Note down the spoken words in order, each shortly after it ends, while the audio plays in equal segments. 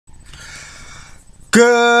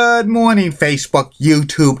Good morning, Facebook,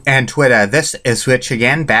 YouTube, and Twitter. This is Rich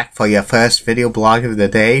again, back for your first video blog of the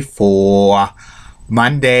day for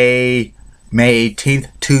Monday, May 18th,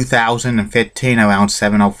 2015, around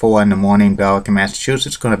 7:04 in the morning, Billerica, Massachusetts.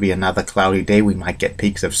 It's going to be another cloudy day. We might get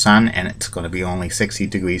peaks of sun, and it's going to be only 60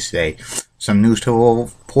 degrees today. Some news to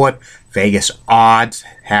report. Vegas odds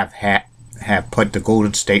have put the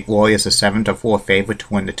Golden State Warriors a 7-4 favorite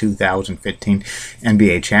to win the 2015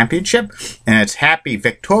 NBA Championship. And it's Happy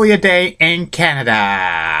Victoria Day in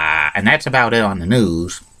Canada. And that's about it on the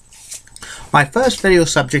news. My first video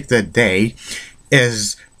subject of the day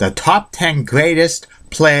is the top 10 greatest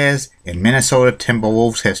players in Minnesota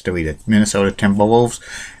Timberwolves history. The Minnesota Timberwolves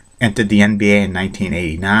entered the NBA in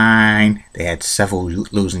 1989. They had several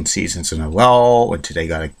losing seasons in a row until they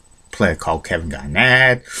got a player called Kevin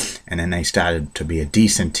Garnett, and then they started to be a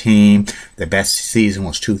decent team. The best season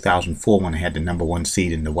was 2004 when they had the #1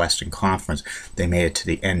 seed in the Western Conference. They made it to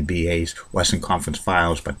the NBA's Western Conference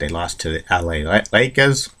Finals, but they lost to the LA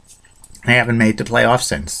Lakers. They haven't made the playoffs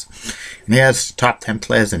since. And here's top 10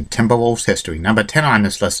 players in Timberwolves history. Number 10 on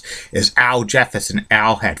this list is Al Jefferson.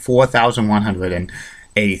 Al had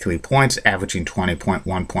 4,183 points, averaging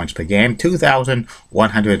 20.1 points per game,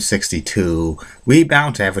 2,162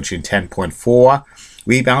 rebounds, averaging 10.4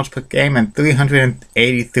 rebounds per game, and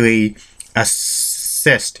 383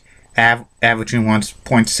 assists, averaging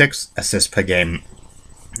 1.6 assists per game.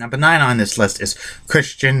 Number 9 on this list is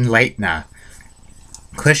Christian Laettner.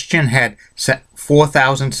 Christian had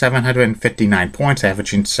 4,759 points,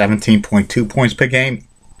 averaging 17.2 points per game,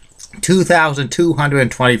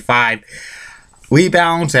 2,225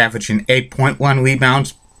 rebounds, averaging 8.1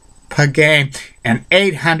 rebounds per game, and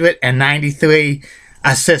 893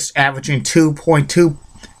 assists, averaging 2.2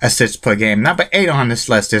 assists per game. Number 8 on this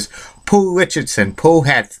list is Poole Richardson. Poole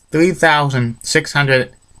had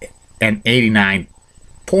 3,689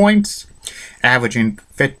 points, averaging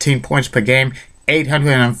 15 points per game,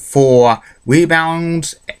 804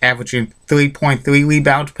 rebounds, averaging 3.3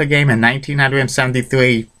 rebounds per game, and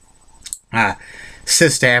 1,973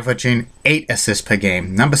 assists, averaging 8 assists per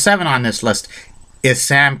game. Number 7 on this list is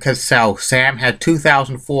Sam Cassell. Sam had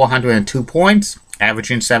 2,402 points,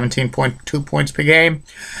 averaging 17.2 points per game,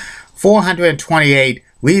 428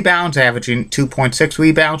 rebounds, averaging 2.6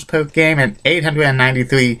 rebounds per game, and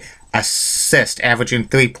 893 assists, averaging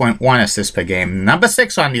 3.1 assists per game. Number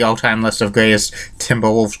 6 on the all-time list of greatest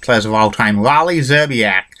Timberwolves players of all time, Wally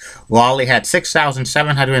Szczerbiak. Wally had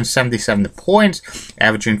 6,777 points,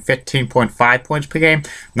 averaging 15.5 points per game,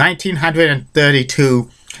 1,932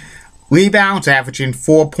 rebounds, averaging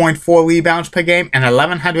 4.4 rebounds per game, and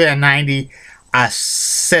 1,190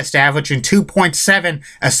 assists, averaging 2.7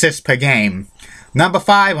 assists per game. Number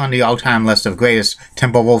 5 on the all-time list of greatest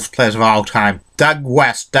Timberwolves players of all time, Doug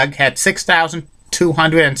West. Doug had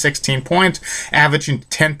 6,216 points, averaging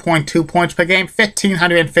 10.2 points per game,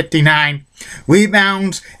 1,559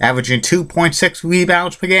 rebounds, averaging 2.6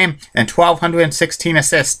 rebounds per game, and 1,216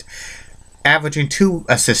 assists, averaging 2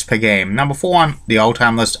 assists per game. Number 4 on the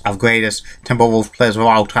all-time list of greatest Timberwolves players of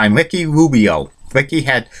all time, Ricky Rubio. Ricky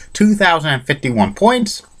had 2,051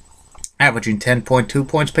 points, averaging 10.2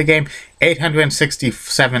 points per game,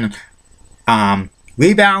 867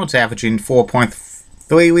 rebounds, averaging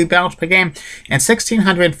 4.3 rebounds per game, and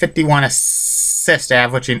 1,651 assists,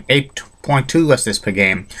 averaging 8.2 assists per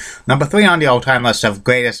game. Number 3 on the all-time list of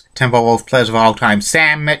greatest Timberwolves players of all time,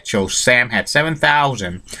 Sam Mitchell. Sam had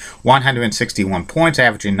 7,161 points,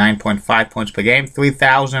 averaging 9.5 points per game,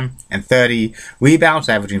 3,030 rebounds,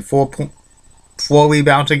 averaging 4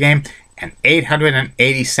 rebounds a game, and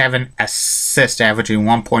 887 assists, averaging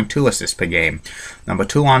 1.2 assists per game. Number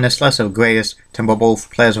 2 on this list of greatest Timberwolves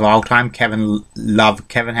players of all time, Kevin Love.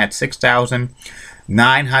 Kevin had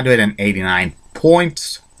 6,989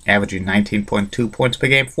 points, averaging 19.2 points per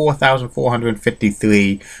game,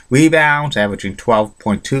 4,453 rebounds, averaging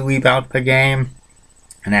 12.2 rebounds per game,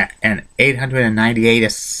 and 898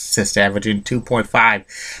 assists, averaging 2.5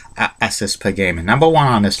 assists per game. And number 1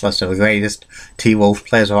 on this list of the greatest T-Wolves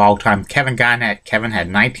players of all time, Kevin Garnett. Kevin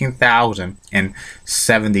had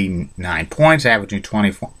 19,079 points, averaging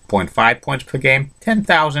 20.5 points per game,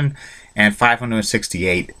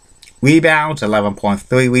 10,568 rebounds,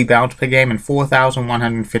 11.3 rebounds per game, and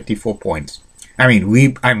 4,154 points.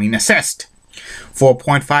 Assists,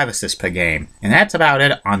 4.5 assists per game. And that's about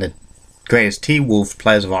it on the greatest T-Wolves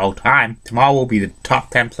players of all time. Tomorrow will be the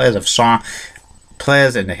top 10 players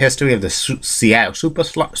in the history of the Seattle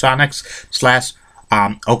Supersonics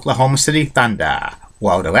 / Oklahoma City Thunder.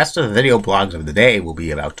 Well, the rest of the video blogs of the day will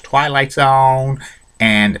be about the Twilight Zone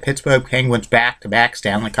and the Pittsburgh Penguins back-to-back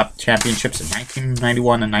Stanley Cup championships in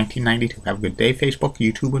 1991 and 1992. Have a good day, Facebook,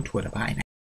 YouTube, and Twitter. Bye now.